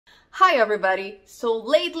Hi everybody! So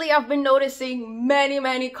lately I've been noticing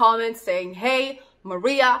many comments saying, hey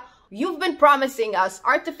Maria, you've been promising us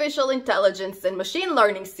artificial intelligence and machine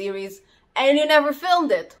learning series and you never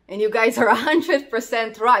filmed it. And you guys are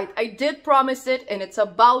 100% right. I did promise it and it's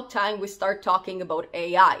about time we start talking about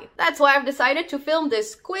AI. That's why I've decided to film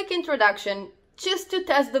this quick introduction just to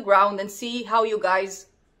test the ground and see how you guys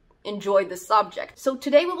enjoy the subject. So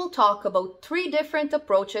today we will talk about 3 different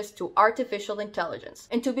approaches to artificial intelligence.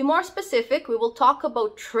 And to be more specific, we will talk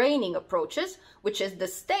about training approaches, which is the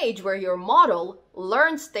stage where your model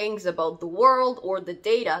learns things about the world or the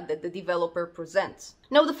data that the developer presents.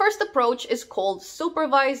 Now, the first approach is called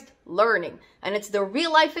supervised learning, and it's the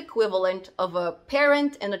real-life equivalent of a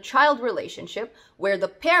parent and a child relationship where the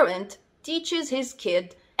parent teaches his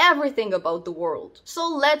kid everything about the world. So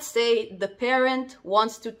let's say the parent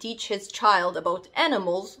wants to teach his child about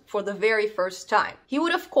animals for the very first time. He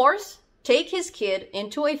would, of course, take his kid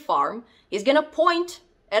into a farm. He's gonna point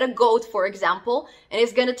at a goat, for example, and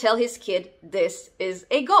he's gonna tell his kid, this is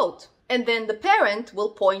a goat. And then the parent will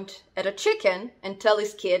point at a chicken and tell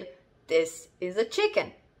his kid, this is a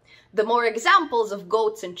chicken. The more examples of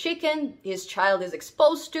goats and chicken his child is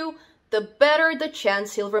exposed to, the better the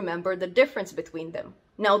chance he'll remember the difference between them.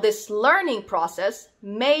 Now, this learning process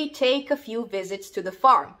may take a few visits to the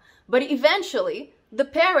farm, but eventually the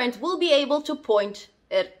parent will be able to point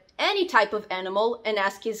at any type of animal and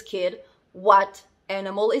ask his kid, what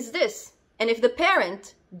animal is this? And if the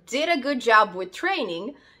parent did a good job with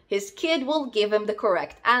training, his kid will give him the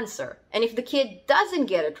correct answer. And if the kid doesn't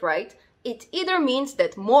get it right, it either means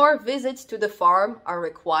that more visits to the farm are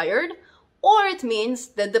required, or it means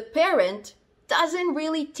that the parent doesn't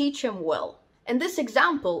really teach him well. And this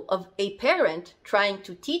example of a parent trying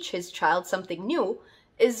to teach his child something new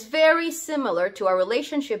is very similar to our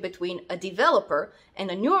relationship between a developer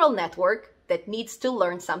and a neural network that needs to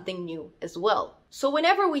learn something new as well. So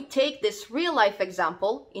whenever we take this real-life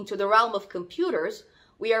example into the realm of computers,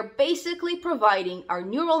 we are basically providing our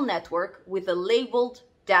neural network with a labeled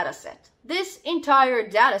dataset. This entire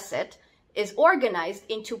dataset is organized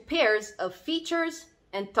into pairs of features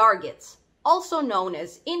and targets, also known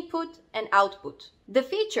as input and output. The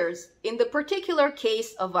features, in the particular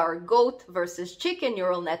case of our goat versus chicken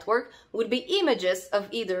neural network, would be images of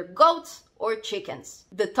either goats or chickens.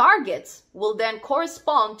 The targets will then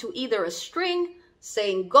correspond to either a string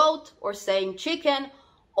saying goat or saying chicken,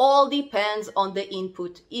 all depends on the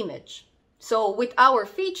input image. So with our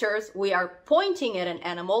features, we are pointing at an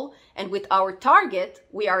animal, and with our target,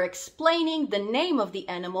 we are explaining the name of the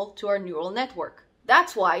animal to our neural network.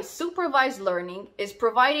 That's why supervised learning is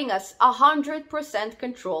providing us 100%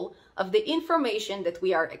 control of the information that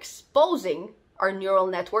we are exposing our neural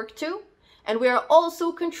network to, and we are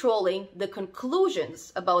also controlling the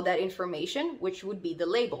conclusions about that information, which would be the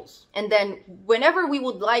labels. And then whenever we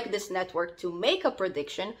would like this network to make a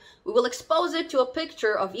prediction, we will expose it to a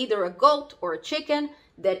picture of either a goat or a chicken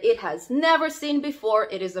that it has never seen before.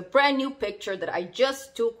 It is a brand new picture that I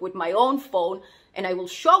just took with my own phone, and I will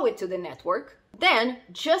show it to the network. Then,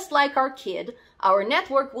 just like our kid, our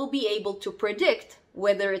network will be able to predict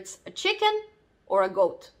whether it's a chicken or a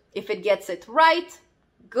goat. If it gets it right,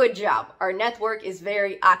 good job. Our network is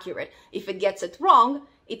very accurate. If it gets it wrong,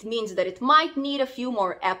 it means that it might need a few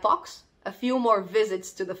more epochs, a few more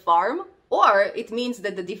visits to the farm, or it means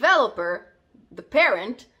that the developer, the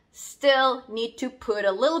parent, still need to put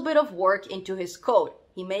a little bit of work into his code.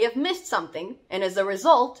 He may have missed something, and as a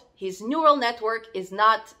result, his neural network is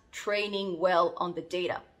not training well on the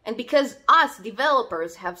data. And because us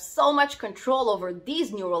developers have so much control over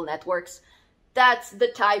these neural networks, that's the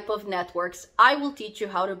type of networks I will teach you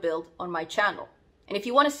how to build on my channel. And if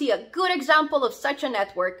you want to see a good example of such a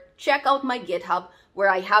network, check out my GitHub, where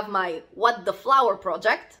I have my What the Flower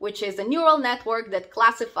project, which is a neural network that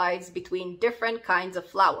classifies between different kinds of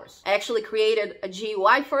flowers. I actually created a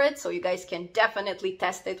GUI for it, so you guys can definitely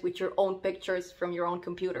test it with your own pictures from your own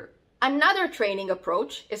computer. Another training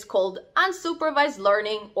approach is called unsupervised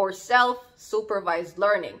learning or self-supervised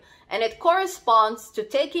learning, and it corresponds to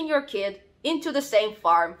taking your kid into the same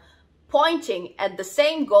farm, pointing at the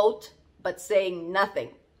same goat, but saying nothing.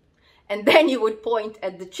 And then you would point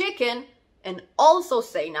at the chicken and also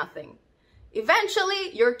say nothing. Eventually,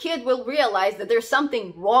 your kid will realize that there's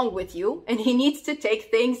something wrong with you and he needs to take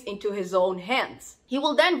things into his own hands. He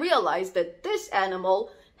will then realize that this animal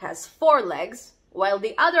has 4 legs, while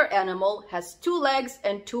the other animal has 2 legs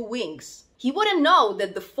and 2 wings. He wouldn't know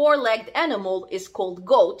that the 4-legged animal is called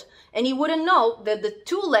goat, and he wouldn't know that the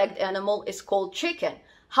 2-legged animal is called chicken.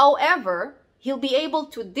 However, he'll be able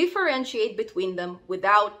to differentiate between them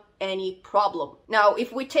without any problem. Now,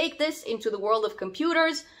 if we take this into the world of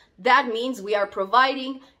computers, That means we are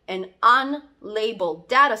providing an unlabeled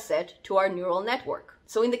dataset to our neural network.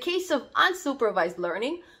 So in the case of unsupervised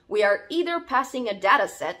learning, we are either passing a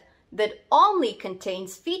dataset that only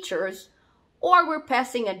contains features, or we're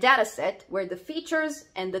passing a dataset where the features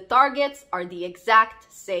and the targets are the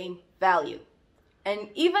exact same value. And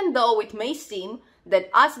even though it may seem that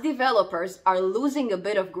us developers are losing a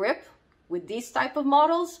bit of grip with these type of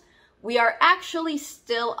models, we are actually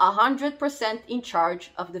still 100% in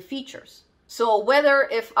charge of the features. So whether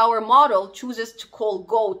if our model chooses to call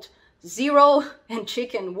goat 0 and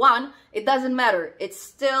chicken 1, it doesn't matter. It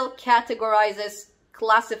still categorizes,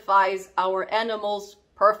 classifies our animals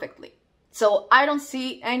perfectly. So I don't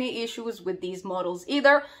see any issues with these models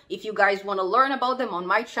either. If you guys want to learn about them on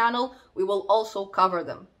my channel, we will also cover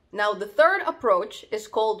them. Now, the third approach is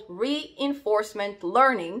called reinforcement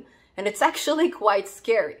learning, and it's actually quite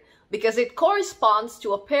scary because it corresponds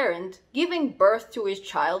to a parent giving birth to his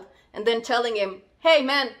child and then telling him, hey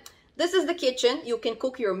man, this is the kitchen, you can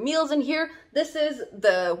cook your meals in here. This is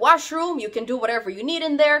the washroom, you can do whatever you need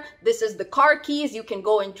in there. This is the car keys, you can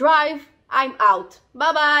go and drive. I'm out.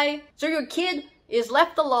 Bye-bye. So your kid is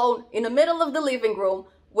left alone in the middle of the living room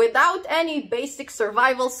without any basic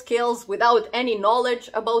survival skills, without any knowledge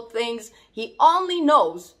about things. He only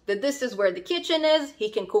knows that this is where the kitchen is, he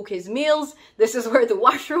can cook his meals, this is where the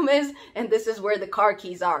washroom is, and this is where the car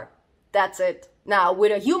keys are. That's it. Now,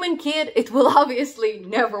 with a human kid, it will obviously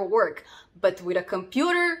never work. But with a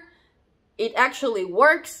computer, it actually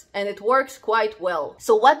works, and it works quite well.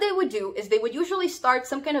 So what they would do is they would usually start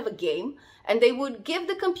some kind of a game, and they would give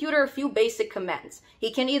the computer a few basic commands.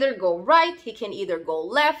 He can either go right, he can either go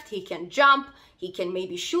left, he can jump, he can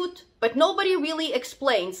maybe shoot, but nobody really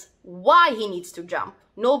explains why he needs to jump.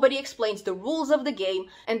 Nobody explains the rules of the game,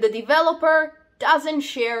 and the developer doesn't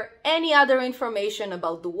share any other information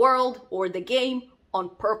about the world or the game on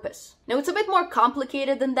purpose. Now, it's a bit more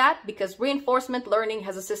complicated than that because reinforcement learning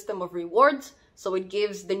has a system of rewards, so it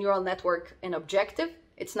gives the neural network an objective.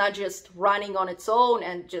 It's not just running on its own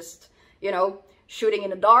and just, shooting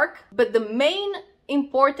in the dark. But the main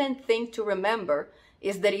important thing to remember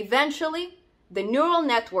is that eventually the neural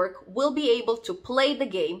network will be able to play the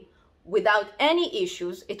game without any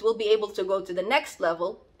issues. It will be able to go to the next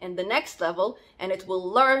level and the next level, and it will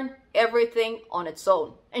learn everything on its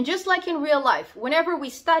own. And just like in real life, whenever we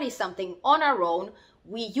study something on our own,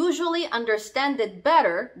 we usually understand it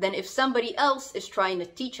better than if somebody else is trying to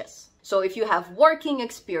teach us. So if you have working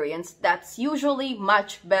experience, that's usually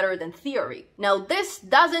much better than theory. Now, this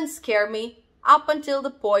doesn't scare me up until the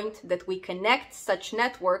point that we connect such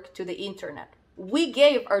network to the internet. We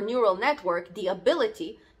gave our neural network the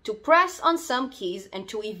ability to press on some keys and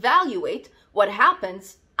to evaluate what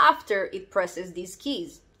happens after it presses these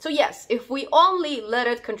keys. So yes, if we only let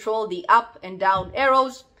it control the up and down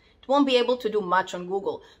arrows, it won't be able to do much on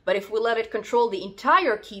Google. But if we let it control the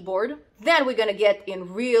entire keyboard, then we're gonna get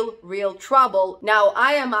in real trouble. Now,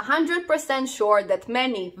 I am 100% sure that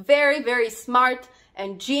many very smart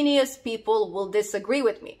and genius people will disagree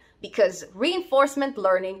with me because reinforcement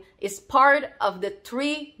learning is part of the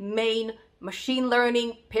 3 main machine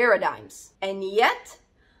learning paradigms. And yet,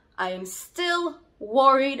 I am still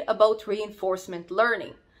worried about reinforcement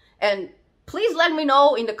learning. And please let me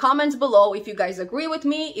know in the comments below if you guys agree with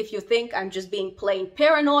me, if you think I'm just being plain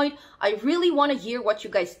paranoid. I really want to hear what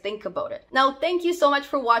you guys think about it. Now, thank you so much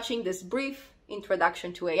for watching this brief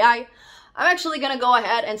introduction to AI. I'm actually gonna go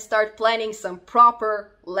ahead and start planning some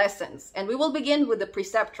proper lessons, and we will begin with the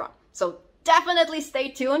Perceptron. So definitely stay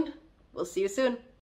tuned. We'll see you soon.